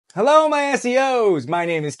Hello, my SEOs! My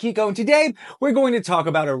name is Kiko, and today we're going to talk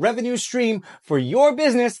about a revenue stream for your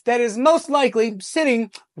business that is most likely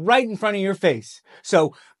sitting right in front of your face.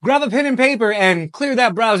 So grab a pen and paper and clear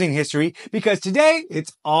that browsing history, because today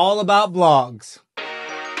it's all about blogs.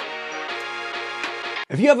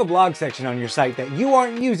 If you have a blog section on your site that you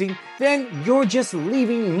aren't using, then you're just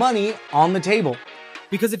leaving money on the table.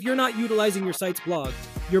 Because if you're not utilizing your site's blog,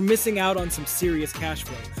 you're missing out on some serious cash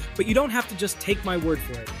flow. But you don't have to just take my word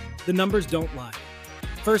for it. The numbers don't lie.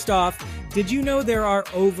 First off, did you know there are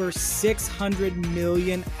over 600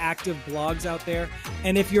 million active blogs out there?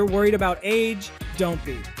 And if you're worried about age, don't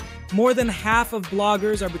be. More than half of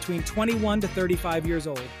bloggers are between 21 to 35 years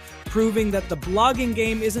old, proving that the blogging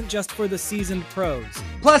game isn't just for the seasoned pros.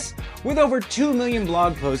 Plus, with over 2 million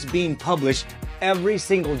blog posts being published every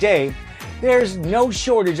single day, there's no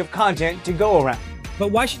shortage of content to go around.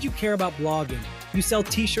 But why should you care about blogging? You sell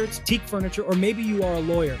t-shirts, teak furniture, or maybe you are a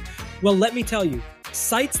lawyer. Well, let me tell you,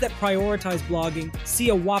 sites that prioritize blogging see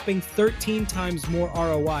a whopping 13 times more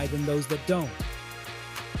ROI than those that don't.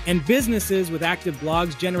 And businesses with active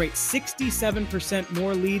blogs generate 67%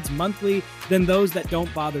 more leads monthly than those that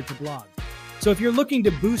don't bother to blog. So if you're looking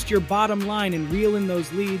to boost your bottom line and reel in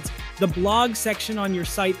those leads, the blog section on your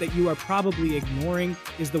site that you are probably ignoring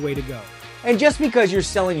is the way to go. And just because you're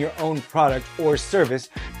selling your own product or service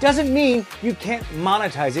doesn't mean you can't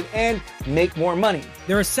monetize it and make more money.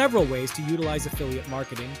 There are several ways to utilize affiliate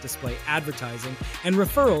marketing, display advertising, and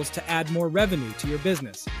referrals to add more revenue to your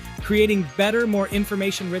business. Creating better, more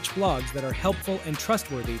information-rich blogs that are helpful and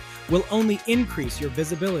trustworthy will only increase your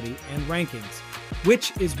visibility and rankings,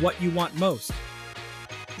 which is what you want most.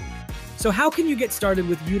 So how can you get started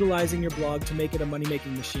with utilizing your blog to make it a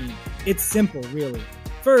money-making machine? It's simple, really.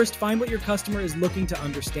 First, find what your customer is looking to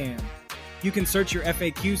understand. You can search your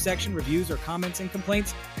FAQ section, reviews or comments and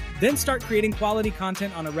complaints, then start creating quality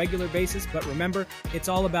content on a regular basis, but remember, it's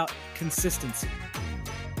all about consistency.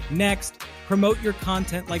 Next, promote your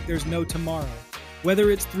content like there's no tomorrow.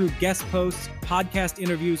 Whether it's through guest posts, podcast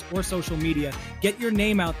interviews, or social media, get your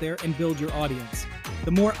name out there and build your audience.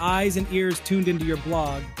 The more eyes and ears tuned into your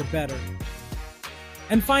blog, the better.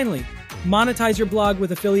 And finally, monetize your blog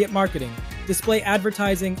with affiliate marketing, display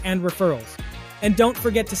advertising, and referrals. And don't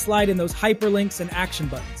forget to slide in those hyperlinks and action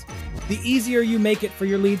buttons. The easier you make it for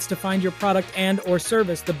your leads to find your product and/or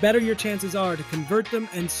service, the better your chances are to convert them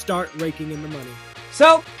and start raking in the money.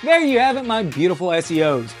 So there you have it, my beautiful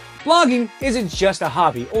SEOs. Blogging isn't just a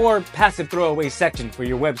hobby or passive throwaway section for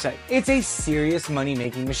your website. It's a serious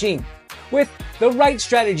money-making machine. With the right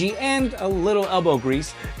strategy and a little elbow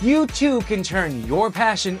grease, you too can turn your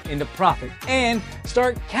passion into profit and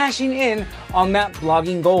start cashing in on that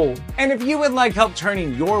blogging gold. And if you would like help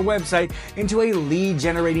turning your website into a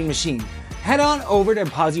lead-generating machine, head on over to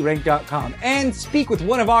PosiRank.com and speak with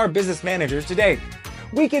one of our business managers today.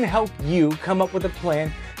 We can help you come up with a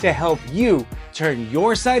plan to help you turn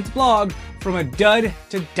your site's blog from a dud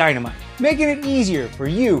to dynamite, making it easier for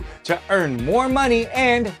you to earn more money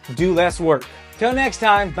and do less work. Till next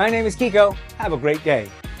time, my name is Kiko. Have a great day.